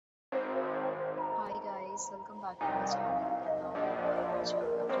guys, welcome back to my channel and now we very much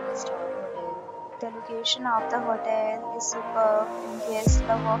welcome to the Star Hotel. The location of the hotel is superb and guests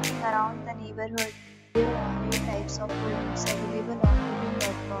love walking around the neighborhood. There are 8 types of rooms available on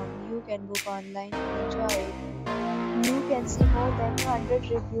booking.com. You can book online and enjoy it. You can see more than 100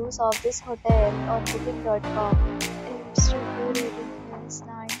 reviews of this hotel on booking.com. Its review rating is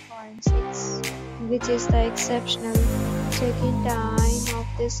 9.6, which is the exceptional. Check-in time of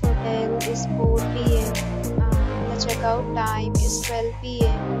this hotel is 4 p.m. and the checkout time is 12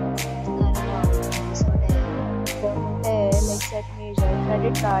 p.m. This hotel. The hotel accepts major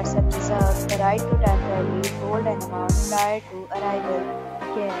credit cards and reserves the right to temporarily hold an amount prior to arrival.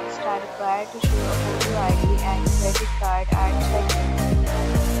 Guests are required to show a photo ID and credit card at check-in.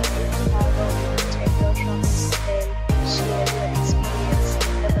 If you have already checked out from this hotel, please share your experience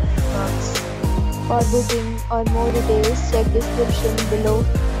in the comment box. For booking or more details, check description below.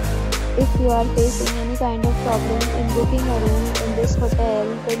 If you are facing any kind of problem in booking a room in this hotel,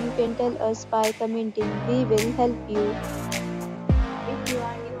 then you can tell us by commenting. We will help you. If you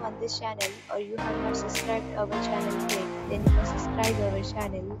are new on this channel or you have not subscribed our channel yet, then you must subscribe our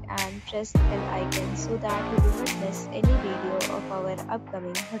channel and press the bell icon so that you do not miss any video of our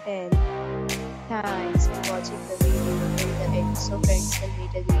upcoming hotel. Thanks for watching the video till the end. So friends, will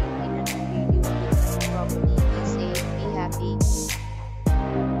meet again in another video with another property. Be safe, be happy.